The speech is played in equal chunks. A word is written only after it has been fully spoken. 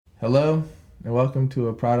Hello, and welcome to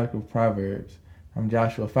A Product of Proverbs. I'm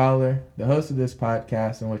Joshua Fowler, the host of this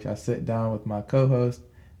podcast in which I sit down with my co-host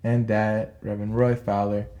and dad, Reverend Roy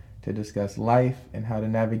Fowler, to discuss life and how to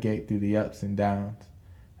navigate through the ups and downs.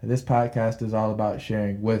 This podcast is all about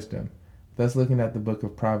sharing wisdom, thus looking at the book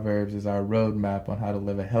of Proverbs as our roadmap on how to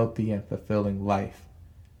live a healthy and fulfilling life.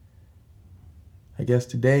 I guess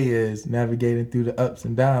today is navigating through the ups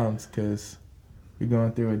and downs because we're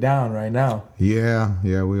going through a down right now. Yeah,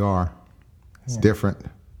 we are. It's different.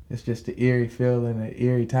 It's just an eerie feeling, an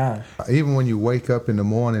eerie time. Even when you wake up in the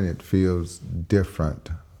morning, it feels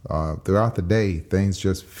different. Throughout the day, things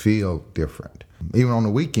just feel different. Even on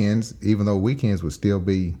the weekends, even though weekends would still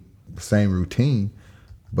be the same routine,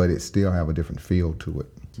 but it still have a different feel to it.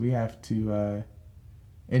 We have to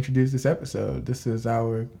introduce this episode. This is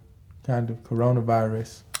our kind of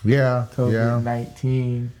coronavirus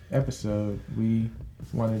COVID-19 episode. We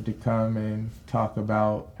wanted to come and talk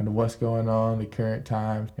about kind of what's going on, the current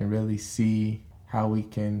times, and really see how we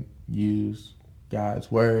can use God's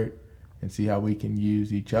word and see how we can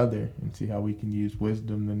use each other and see how we can use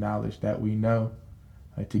wisdom, the knowledge that we know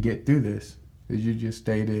to get through this. As you just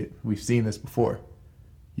stated, we've seen this before.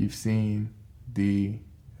 You've seen the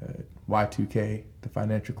Y2K, the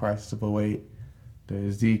financial crisis of '08, the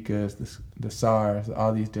Zikas, the SARS,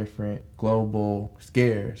 all these different global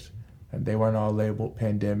scares. And they weren't all labeled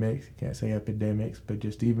pandemics. You can't say epidemics, but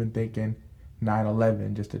just even thinking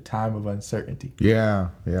 9/11, just a time of uncertainty. Yeah,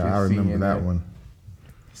 I remember that one.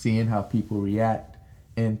 Seeing how people react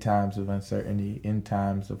in times of uncertainty, in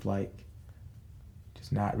times of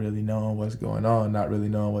just not really knowing what's going on, not really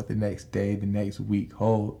knowing what the next day, the next week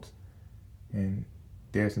holds. And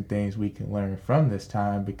there's some things we can learn from this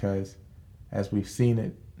time because as we've seen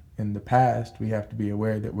it in the past, we have to be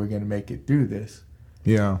aware that we're going to make it through this.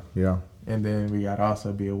 Yeah. And then we got to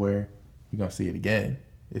also be aware we're going to see it again.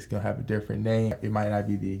 It's going to have a different name. It might not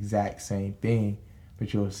be the exact same thing,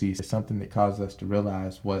 but you'll see something that causes us to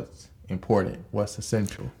realize what's important, what's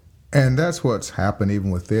essential. And that's what's happened even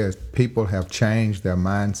with this. People have changed their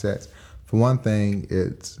mindsets. For one thing,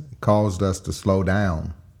 it's caused us to slow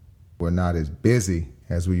down. We're not as busy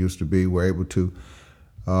as we used to be. We're able to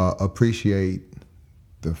appreciate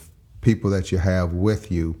the people that you have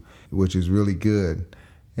with you, which is really good.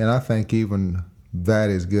 And I think even that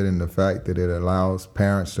is good in the fact that it allows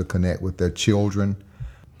parents to connect with their children,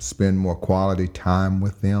 spend more quality time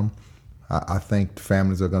with them. I think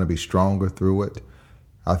families are going to be stronger through it.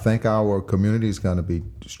 I think our community is going to be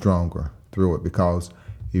stronger through it because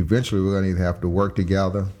eventually we're going to either have to work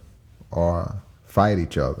together or fight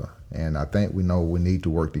each other. And I think we know we need to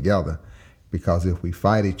work together because if we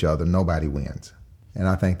fight each other, nobody wins. And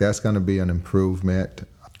I think that's going to be an improvement.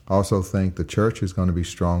 I also think the church is going to be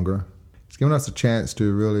stronger. It's given us a chance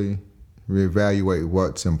to really reevaluate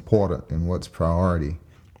what's important and what's priority.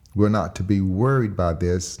 We're not to be worried by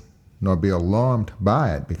this nor be alarmed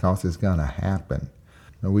by it because it's going to happen.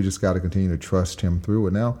 And we just got to continue to trust him through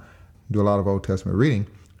it. Now, do a lot of Old Testament reading,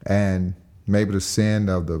 and maybe the sin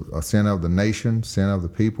of the nation, sin of the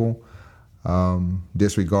people,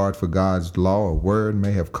 disregard for God's law or word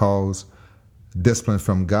may have caused discipline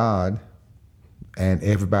from God, and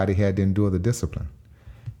everybody had to endure the discipline.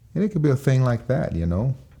 And it could be a thing like that,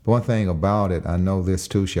 But one thing about it, I know this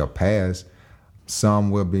too shall pass.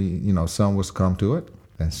 Some will be, some will come to it,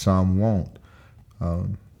 and some won't.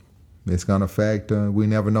 It's going to affect, we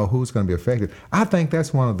never know who's going to be affected. I think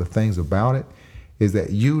that's one of the things about it, is that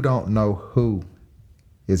you don't know who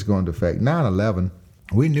it's going to affect. 9/11,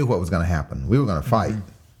 we knew what was going to happen. We were going to fight.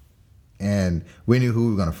 Mm-hmm. And we knew who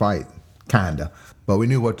we were going to fight, kind of. But we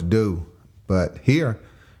knew what to do. But here,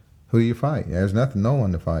 who do you fight? There's no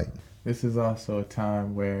one to fight. This is also a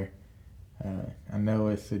time where I know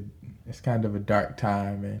it's kind of a dark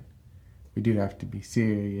time, and we do have to be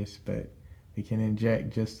serious, but we can inject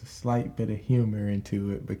just a slight bit of humor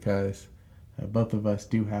into it because both of us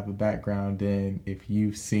do have a background in, if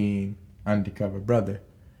you've seen Undercover Brother,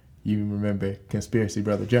 you remember Conspiracy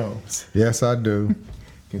Brother Jones. Yes, I do.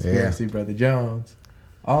 Conspiracy Brother Jones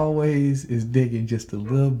always is digging just a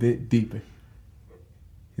little bit deeper.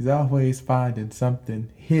 He's always finding something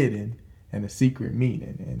hidden and a secret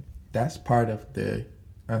meaning. And that's part of the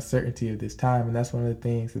uncertainty of this time. And that's one of the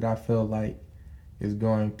things that I feel like is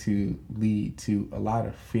going to lead to a lot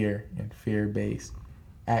of fear and fear-based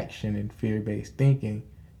action and fear-based thinking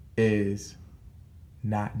is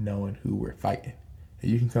not knowing who we're fighting. And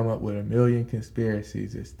you can come up with a million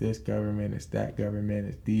conspiracies. It's this government, it's that government,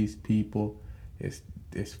 it's these people, it's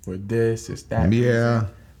for this, it's that. Yeah. Reason.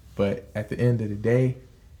 But at the end of the day,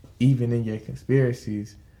 even in your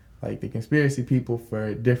conspiracies, Like the conspiracy people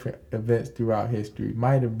for different events throughout history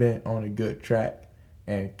might have been on a good track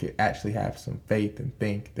and could actually have some faith and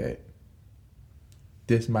think that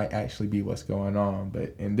this might actually be what's going on.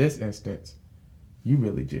 But in this instance, you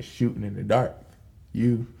really just shooting in the dark.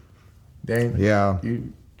 You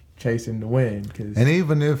chasing the wind. And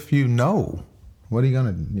even if you know, what are you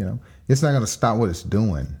going to, it's not going to stop what it's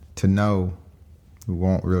doing. To know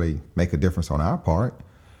won't really make a difference on our part,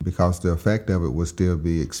 because the effect of it will still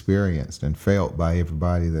be experienced and felt by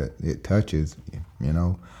everybody that it touches,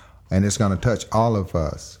 and it's going to touch all of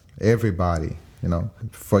us, everybody,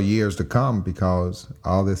 for years to come, because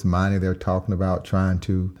all this money they're talking about trying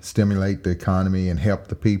to stimulate the economy and help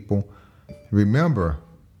the people. Remember,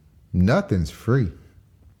 nothing's free.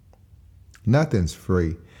 Nothing's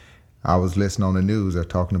free. I was listening on the news, they're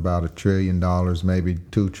talking about $1 trillion, maybe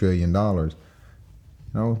 $2 trillion.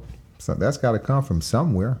 So that's got to come from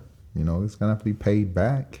somewhere. It's going to have to be paid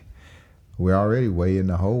back. We're already way in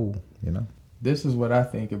the hole, This is what I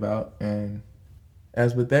think about. And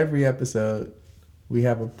as with every episode, we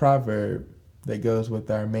have a proverb that goes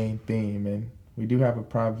with our main theme. And we do have a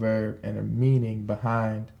proverb and a meaning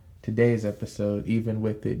behind today's episode, even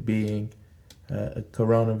with it being a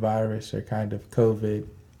coronavirus or kind of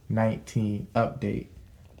COVID-19 update.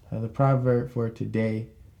 The proverb for today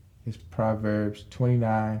is Proverbs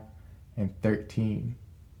 29:13.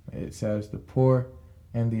 It says, "The poor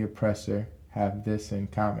and the oppressor have this in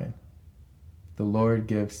common. The Lord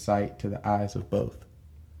gives sight to the eyes of both."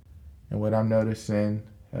 And what I'm noticing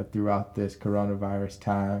throughout this coronavirus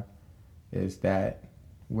time is that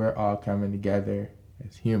we're all coming together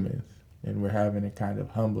as humans, and we're having a kind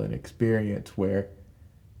of humbling experience where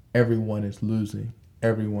everyone is losing,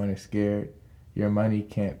 everyone is scared. Your money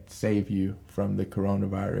can't save you from the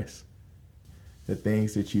coronavirus. The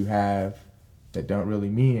things that you have that don't really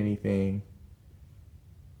mean anything,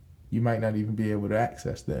 you might not even be able to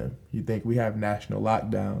access them. You think we have national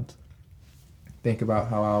lockdowns. Think about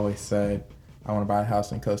how I always said, I want to buy a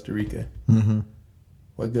house in Costa Rica. Mm-hmm.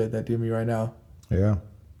 What good that did me right now? Yeah.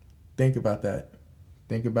 Think about that.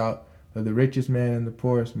 Think about the richest man and the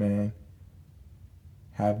poorest man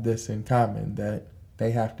have this in common, that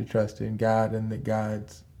they have to trust in God, and that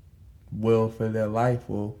God's will for their life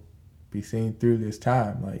will be seen through this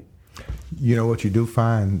time. Like, what you do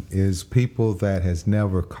find is people that has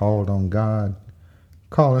never called on God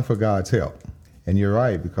calling for God's help. And you're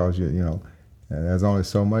right, because there's only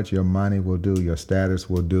so much your money will do, your status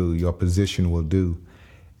will do, your position will do.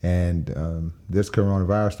 And this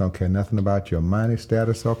coronavirus don't care nothing about your money,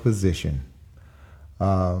 status, or position.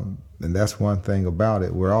 And that's one thing about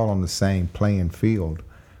it. We're all on the same playing field.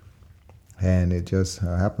 And it just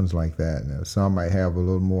happens like that. Now, some might have a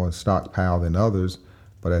little more stockpile than others,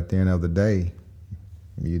 but at the end of the day,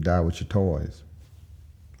 you die with your toys.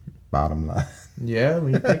 Bottom line. Yeah,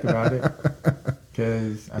 when you think about it.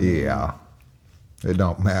 Because, it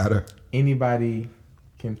don't matter. Anybody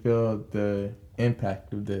can feel the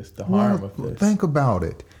impact of this, the harm of this. Think about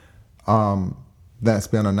it. That's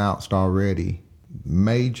been announced already.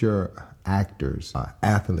 Major actors,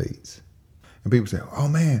 athletes. And people say, oh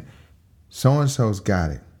man, so-and-so's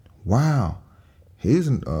got it. Wow. He's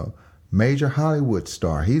a major Hollywood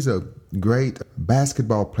star. He's a great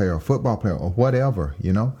basketball player, football player, or whatever,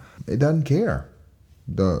 It doesn't care.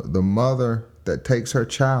 The mother that takes her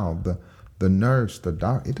child, the nurse, the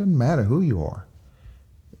doctor, it doesn't matter who you are.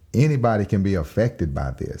 Anybody can be affected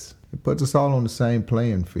by this. It puts us all on the same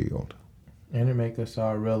playing field. And it makes us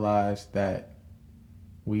all realize that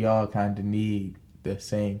we all kind of need the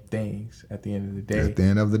same things at the end of the day. At the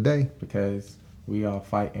end of the day. Because we all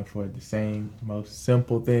fighting for the same, most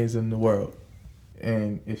simple things in the world.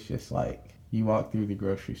 And it's just like, you walk through the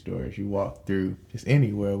grocery stores, you walk through just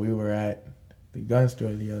anywhere. We were at the gun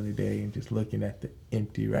store the other day and just looking at the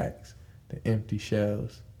empty racks, the empty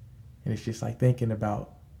shelves. And it's just like thinking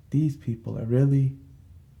about, these people are really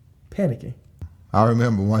panicking. I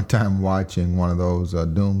remember one time watching one of those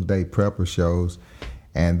doomsday prepper shows,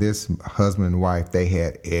 and this husband and wife, they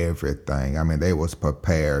had everything. I mean, they was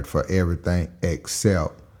prepared for everything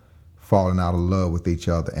except falling out of love with each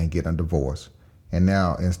other and getting a divorce. And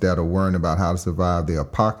now, instead of worrying about how to survive the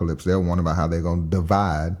apocalypse, they're wondering about how they're going to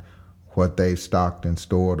divide what they've stocked and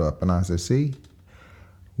stored up. And I said, see,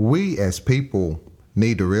 we as people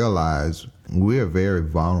need to realize we're very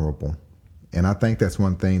vulnerable. And I think that's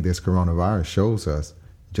one thing this coronavirus shows us,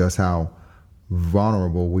 just how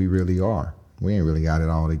vulnerable we really are. We ain't really got it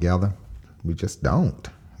all together. We just don't.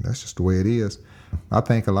 That's just the way it is. I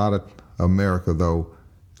think a lot of America, though,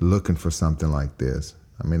 is looking for something like this.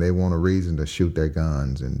 I mean, they want a reason to shoot their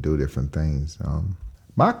guns and do different things.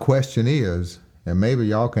 My question is and maybe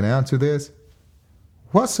y'all can answer this.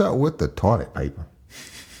 What's up with the toilet paper?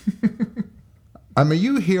 I mean,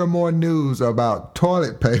 you hear more news about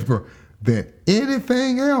toilet paper than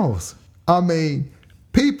anything else. I mean,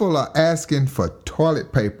 people are asking for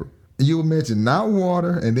toilet paper. You mentioned not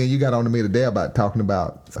water, and then you got on to me today about talking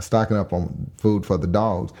about stocking up on food for the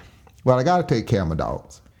dogs. Well, I got to take care of my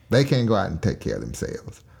dogs. They can't go out and take care of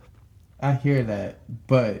themselves. I hear that,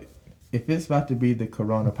 but if it's about to be the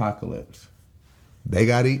corona apocalypse, they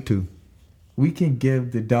got to eat too. We can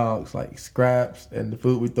give the dogs like scraps and the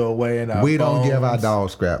food we throw away and our We bones. don't give our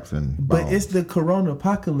dogs scraps and bones. But it's the corona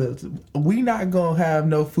apocalypse. We not going to have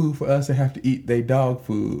no food for us and have to eat their dog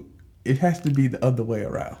food. It has to be the other way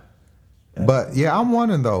around. But yeah, I'm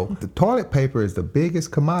wondering though, the toilet paper is the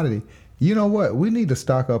biggest commodity. You know what? We need to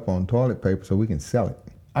stock up on toilet paper so we can sell it.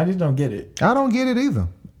 I just don't get it. I don't get it either.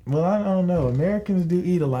 Well, I don't know. Americans do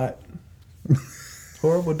eat a lot.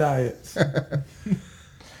 Horrible diets.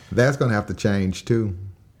 That's going to have to change too.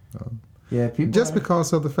 Yeah, people just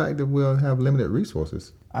because of the fact that we'll have limited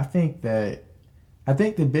resources. I think the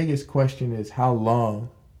biggest question is how long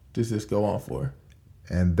does this go on for?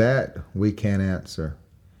 And that we can't answer.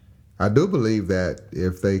 I do believe that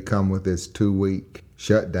if they come with this 2-week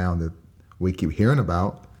shutdown that we keep hearing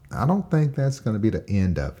about, I don't think that's going to be the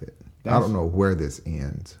end of it. I don't know where this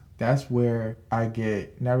ends. That's where I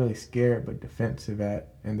get not really scared but defensive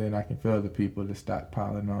at, and then I can feel the people just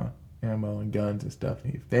stockpiling on ammo and guns and stuff.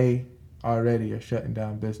 If they already are shutting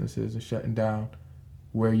down businesses and shutting down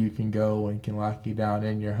where you can go and can lock you down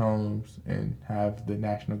in your homes and have the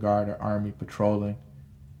National Guard or Army patrolling,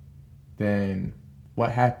 then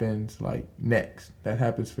what happens like next? That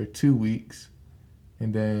happens for 2 weeks,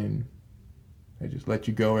 and then they just let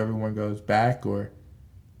you go. Everyone goes back, or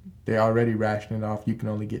they're already rationing off. You can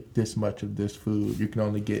only get this much of this food. You can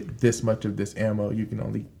only get this much of this ammo. You can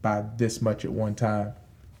only buy this much at one time.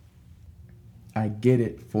 I get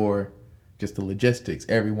it for just the logistics.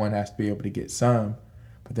 Everyone has to be able to get some.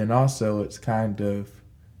 But then also it's kind of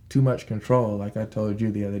too much control. Like I told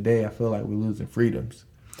you the other day, I feel like we're losing freedoms.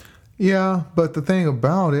 Yeah, but the thing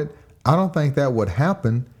about it, I don't think that would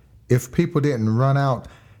happen if people didn't run out.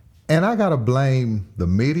 And I got to blame the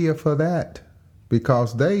media for that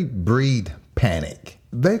because they breed panic.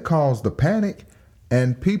 They cause the panic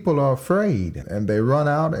and people are afraid and they run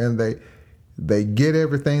out and they get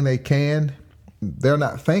everything they can. They're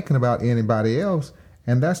not thinking about anybody else,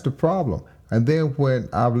 and that's the problem. And then when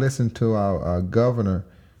I've listened to our governor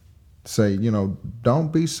say,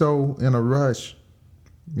 don't be so in a rush,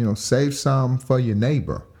 save some for your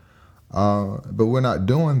neighbor. But we're not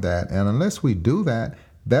doing that. And unless we do that,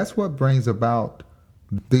 that's what brings about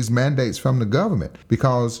these mandates from the government,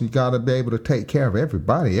 because you got to be able to take care of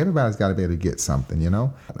everybody. Everybody's got to be able to get something,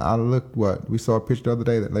 I looked we saw a picture the other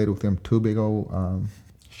day, that lady with them 2 big old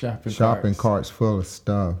shopping carts full of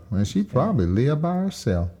stuff. And she probably lived by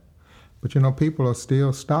herself. But, people are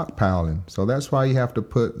still stockpiling. So that's why you have to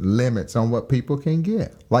put limits on what people can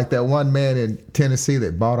get. Like that one man in Tennessee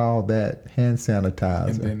that bought all that hand sanitizer.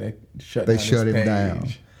 And then they shut him down.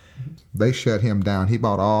 They shut him down. He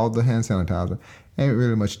bought all the hand sanitizer. Ain't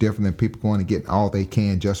really much different than people going to get all they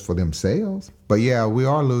can just for themselves. But yeah, we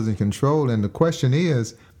are losing control. And the question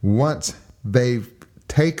is, once they've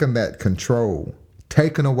taken that control,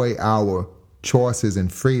 taken away our choices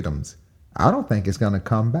and freedoms, I don't think it's going to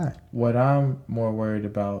come back. What I'm more worried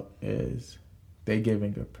about is they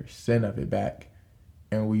giving a % of it back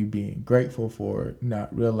and we being grateful for it,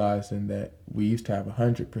 not realizing that we used to have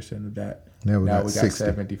 100% of that. Now we got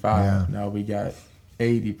 75. Yeah. Now we got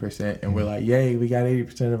 80%. And we're like, yay, we got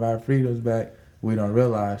 80% of our freedoms back. We don't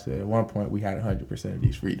realize that at one point we had 100% of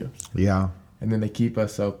these freedoms. Yeah. And then they keep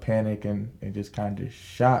us so panicked and just kind of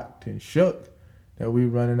shocked and shook that we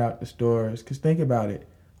running out the stores. Because think about it.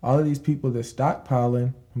 All of these people that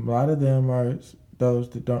stockpiling, a lot of them are those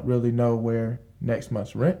that don't really know where next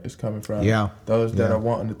month's rent is coming from. Yeah. Those that are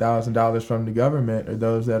wanting $1,000 from the government, or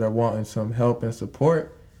those that are wanting some help and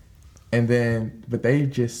support. But they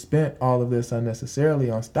just spent all of this unnecessarily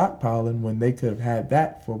on stockpiling when they could have had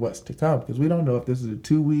that for what's to come. Because we don't know if this is a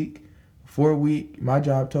 2-week, 4-week. My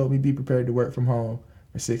job told me be prepared to work from home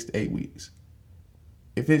for 6 to 8 weeks.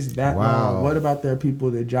 If it's that long, what about their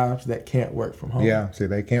people, their jobs that can't work from home? Yeah, see,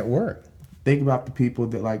 they can't work. Think about the people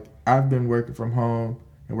that, like, I've been working from home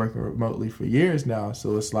and working remotely for years now.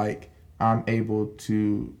 So it's like I'm able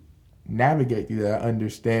to navigate through that. I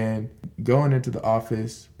understand going into the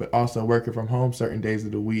office, but also working from home certain days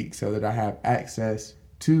of the week so that I have access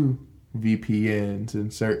to VPNs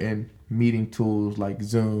and certain meeting tools like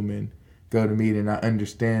Zoom and GoToMeeting. I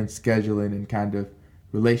understand scheduling and kind of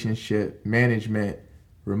relationship management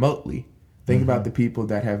remotely Think about the people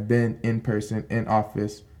that have been in person, in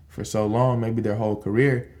office for so long, maybe their whole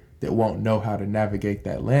career, that won't know how to navigate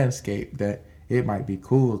that landscape, that it might be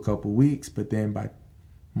cool a couple weeks, but then by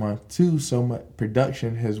month 2, so much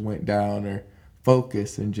production has went down, or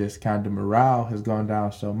focus and just kind of morale has gone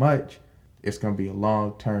down so much, it's going to be a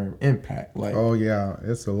long-term impact. Like, oh yeah,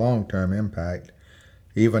 it's a long-term impact.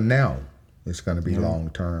 Even now, it's going to be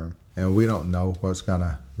long-term, and we don't know what's going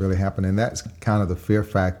to really happen. And that's kind of the fear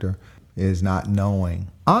factor, is not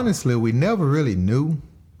knowing. Honestly, we never really knew.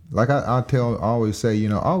 Like I always say, you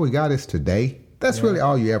know, all we got is today. That's really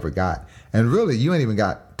all you ever got. And really, you ain't even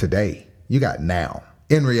got today. You got now,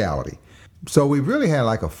 in reality. So we really had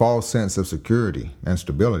like a false sense of security and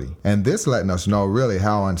stability. And this letting us know really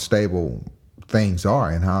how unstable things are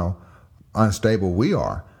and how unstable we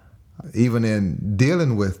are, even in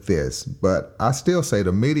dealing with this. But I still say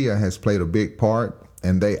the media has played a big part,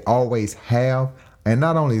 and they always have. And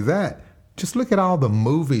not only that, just look at all the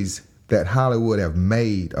movies that Hollywood have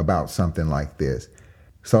made about something like this.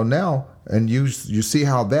 So now, and you see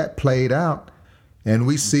how that played out, and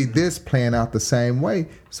we see this playing out the same way.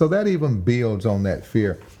 So that even builds on that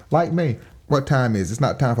fear. Like me, what time is it? It's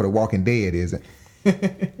not time for The Walking Dead, is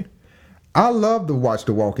it? I love to watch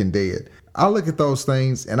The Walking Dead. I look at those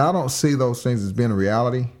things, and I don't see those things as being a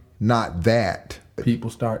reality. Not that.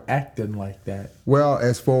 People start acting like that. Well,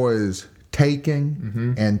 as far as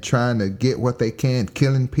taking and trying to get what they can,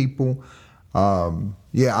 killing people,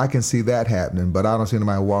 yeah, I can see that happening, but I don't see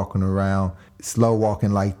anybody walking around slow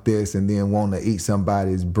walking like this and then wanting to eat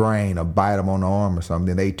somebody's brain or bite them on the arm or something.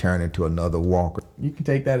 Then they turn into another walker. You can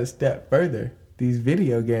take that a step further. These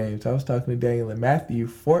video games, I was talking to Daniel and Matthew,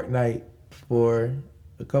 Fortnite for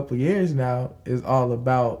a couple years now is all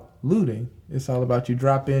about looting. It's all about you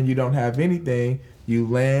drop in, you don't have anything, you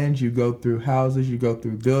land, you go through houses, you go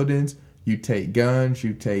through buildings, you take guns,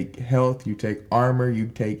 you take health, you take armor, you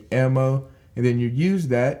take ammo, and then you use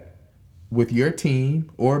that with your team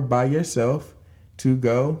or by yourself to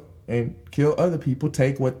go and kill other people,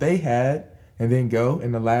 take what they had, and then go,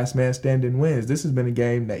 and the last man standing wins. This has been a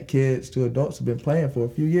game that kids to adults have been playing for a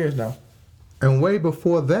few years now. And way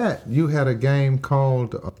before that, you had a game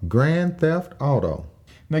called Grand Theft Auto.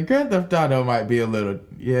 Now, Grand Theft Auto might be a little,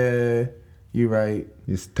 yeah, you're right.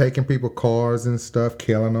 It's taking people's cars and stuff,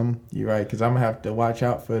 killing them. You're right, because I'm going to have to watch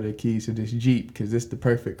out for the keys to this Jeep, because it's the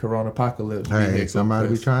perfect Corona apocalypse. Hey, somebody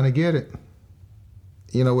be trying to get it.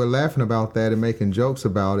 You know, we're laughing about that and making jokes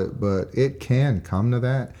about it, but it can come to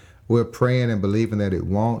that. We're praying and believing that it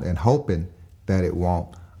won't and hoping that it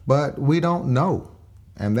won't. But we don't know.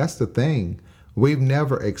 And that's the thing. We've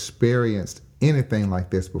never experienced anything like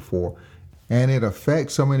this before. And it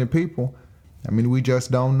affects so many people. I mean, we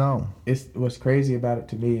just don't know. What's crazy about it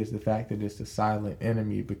to me is the fact that it's a silent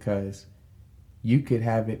enemy, because you could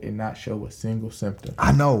have it and not show a single symptom.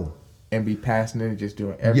 I know. And be passing it and just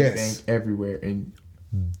doing everything everywhere. And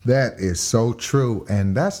that is so true.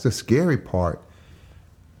 And that's the scary part,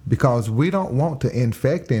 because we don't want to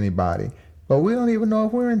infect anybody, but we don't even know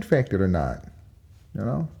if we're infected or not. You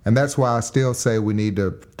know? And that's why I still say we need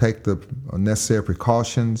to take the necessary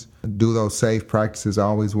precautions, do those safe practices,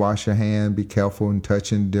 always wash your hand, be careful in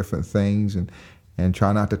touching different things, and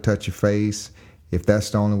try not to touch your face. If that's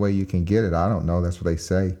the only way you can get it, I don't know, that's what they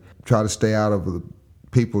say. Try to stay out of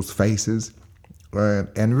people's faces.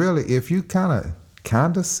 And really, if you kind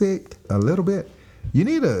of sick a little bit, you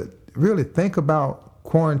need to really think about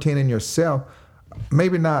quarantining yourself.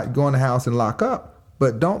 Maybe not go in the house and lock up,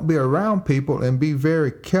 but don't be around people, and be very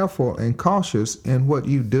careful and cautious in what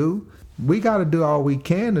you do. We got to do all we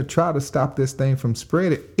can to try to stop this thing from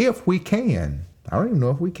spreading, if we can. I don't even know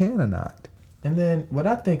if we can or not. And then what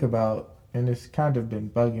I think about, and it's kind of been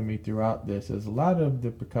bugging me throughout this, is a lot of the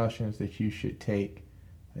precautions that you should take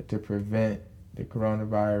to prevent the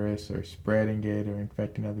coronavirus or spreading it or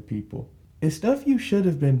infecting other people. It's stuff you should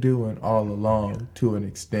have been doing all along to an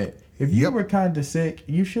extent. If you were kind of sick,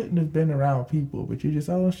 you shouldn't have been around people, but you just,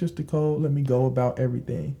 it's just a cold, let me go about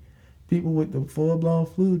everything. People with the full-blown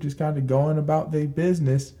flu just kind of going about their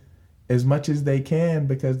business as much as they can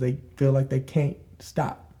because they feel like they can't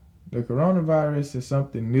stop. The coronavirus is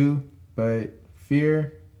something new, but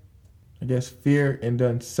fear and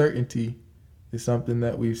uncertainty is something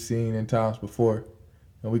that we've seen in times before.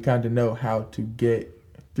 And we kind of know how to get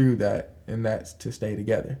through that, and that's to stay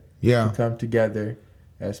together. Yeah. To come together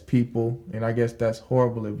as people. And I guess that's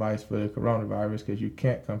horrible advice for the coronavirus, because you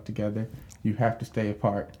can't come together. You have to stay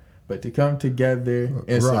apart. But to come together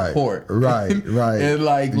and support. Right.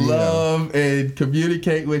 And love and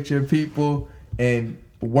communicate with your people and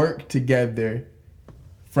work together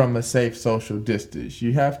from a safe social distance.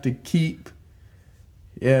 You have to keep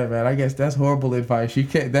Yeah, man. I guess that's horrible advice. You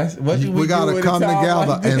can't. That's what we got to come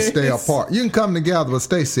together and stay apart. You can come together, but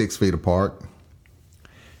stay 6 feet apart.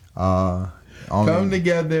 Come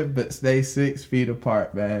together, but stay 6 feet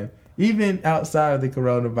apart, man. Even outside of the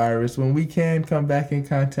coronavirus, when we can come back in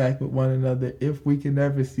contact with one another, if we can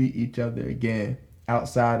never see each other again,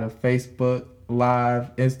 outside of Facebook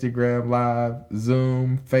Live, Instagram Live,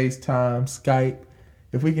 Zoom, FaceTime, Skype,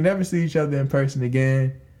 if we can never see each other in person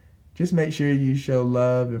again, just make sure you show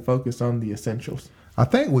love and focus on the essentials. I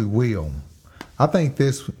think we will. I think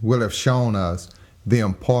this will have shown us the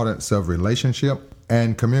importance of relationship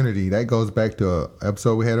and community. That goes back to an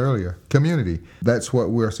episode we had earlier. Community. That's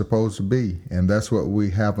what we're supposed to be, and that's what we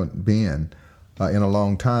haven't been in a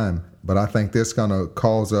long time. But I think this is going to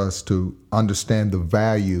cause us to understand the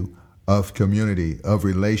value of community, of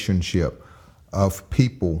relationship, of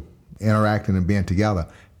people interacting and being together,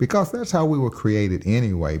 because that's how we were created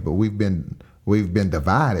anyway. But we've been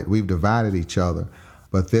divided. We've divided each other.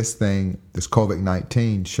 But this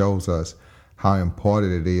COVID-19 shows us how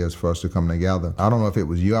important it is for us to come together. I don't know if it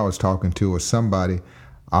was you I was talking to or somebody.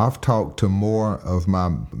 I've talked to more of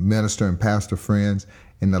my minister and pastor friends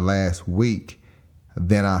in the last week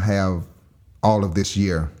than I have all of this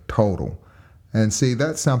year total. And see,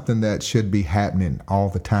 that's something that should be happening all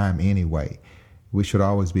the time anyway. We should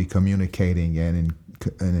always be communicating and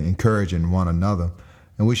encouraging one another.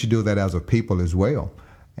 And we should do that as a people as well.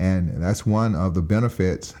 And that's one of the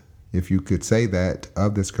benefits, if you could say that,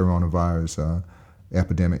 of this coronavirus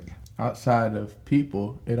epidemic. Outside of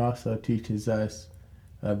people, it also teaches us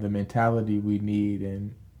the mentality we need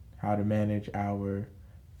and how to manage our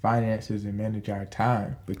finances and manage our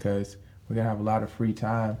time, because we're going to have a lot of free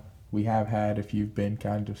time. We have had, if you've been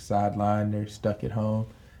kind of sidelined or stuck at home.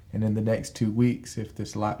 And in the next 2 weeks, if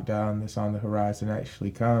this lockdown that's on the horizon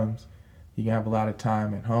actually comes, you can have a lot of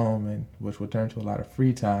time at home, and which will turn to a lot of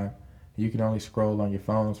free time. You can only scroll on your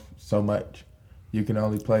phones so much. You can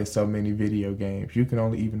only play so many video games. You can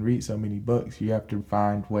only even read so many books. You have to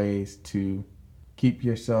find ways to keep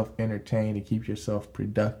yourself entertained and keep yourself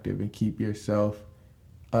productive and keep yourself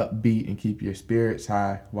upbeat and keep your spirits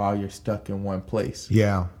high while you're stuck in one place.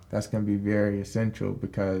 Yeah. That's going to be very essential,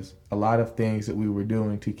 because a lot of things that we were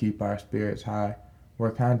doing to keep our spirits high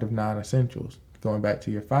were kind of non-essentials. Going back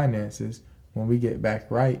to your finances, when we get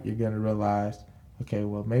back right, you're going to realize, okay,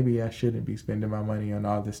 well, maybe I shouldn't be spending my money on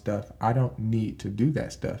all this stuff. I don't need to do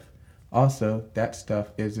that stuff. Also, that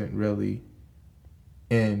stuff isn't really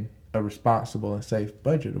in a responsible and safe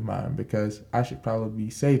budget of mine, because I should probably be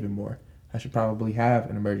saving more. I should probably have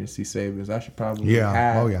an emergency savings. I should probably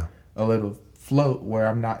have a little float where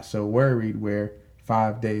I'm not so worried, where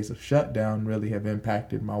 5 days of shutdown really have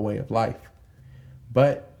impacted my way of life.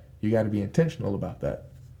 But you got to be intentional about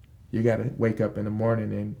that. You got to wake up in the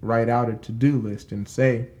morning and write out a to-do list and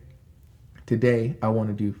say, today I want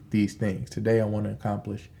to do these things. Today I want to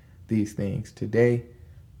accomplish these things. Today,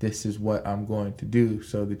 this is what I'm going to do,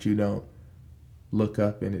 so that you don't look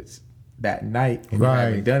up and it's that night and you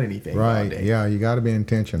haven't done anything all day. Yeah, you got to be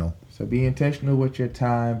intentional. So be intentional with your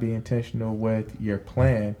time. Be intentional with your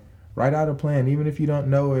plan. Write out a plan, even if you don't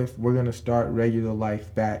know if we're going to start regular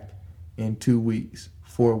life back in 2 weeks,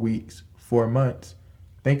 4 weeks, 4 months.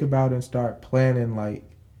 Think about and start planning, like,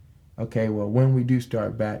 okay, well, when we do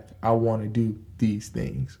start back, I want to do these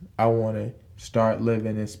things. I want to start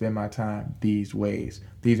living and spend my time these ways.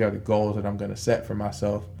 These are the goals that I'm going to set for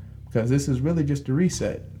myself, because this is really just a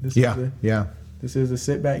reset. This is a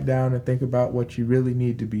sit back down and think about what you really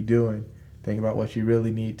need to be doing. Think about what you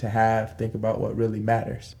really need to have. Think about what really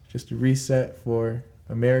matters. Just a reset for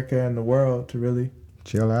America and the world to really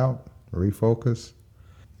chill out, refocus,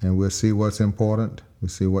 and we'll see what's important. We'll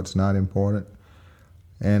see what's not important.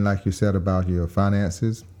 And like you said about your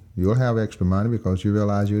finances, you'll have extra money because you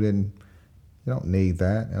realize you don't need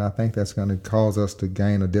that. And I think that's going to cause us to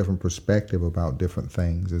gain a different perspective about different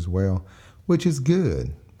things as well, which is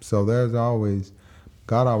good. So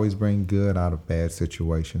God always brings good out of bad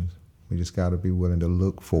situations. We just got to be willing to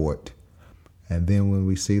look for it. And then when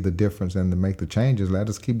we see the difference and to make the changes, let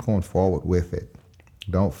us keep going forward with it.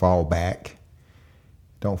 Don't fall back.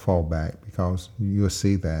 Don't fall back, because you'll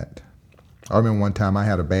see that. I remember one time I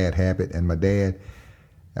had a bad habit, and my dad,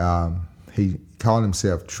 he called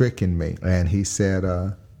himself tricking me. And he said,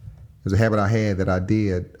 it was a habit I had that I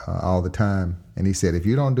did all the time. And he said, if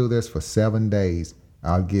you don't do this for 7 days,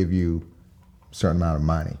 I'll give you a certain amount of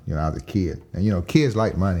money. I was a kid. And, kids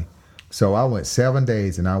like money. So I went 7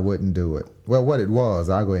 days and I wouldn't do it. Well, what it was,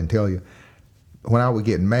 I'll go ahead and tell you. When I would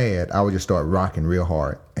get mad, I would just start rocking real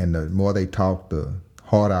hard. And the more they talked, the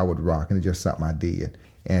harder I would rock. And it's just something I did.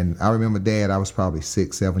 And I remember Dad, I was probably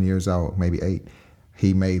 6, 7 years old, maybe 8.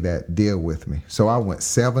 he made that deal with me. So I went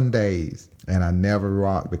 7 days and I never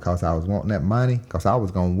rocked because I was wanting that money because I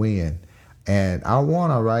was going to win. And I won,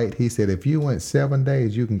 all right. He said, if you went 7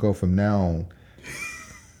 days, you can go from now on.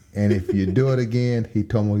 And if you do it again, he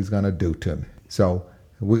told me what he's going to do to me. So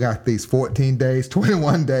we got these 14 days,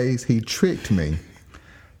 21 days. He tricked me.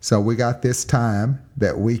 So we got this time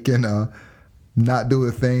that we can not do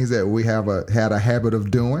the things that we had a habit of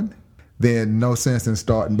doing. Then no sense in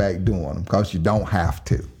starting back doing them because you don't have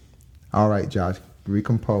to. All right, Josh,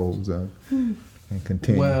 recompose and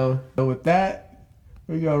continue. Well, so with that,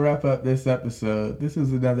 we're going to wrap up this episode. This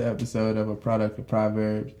is another episode of A Product of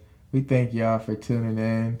Proverbs. We thank y'all for tuning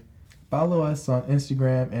in. Follow us on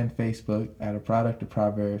Instagram and Facebook at A Product of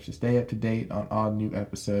Proverbs to stay up to date on all new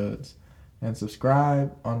episodes. And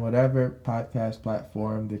subscribe on whatever podcast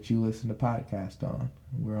platform that you listen to podcasts on.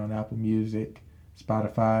 We're on Apple Music,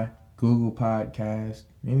 Spotify, Google Podcast,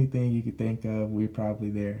 anything you could think of, we're probably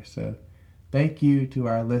there. So thank you to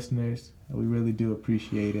our listeners. We really do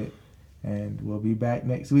appreciate it. And we'll be back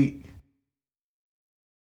next week.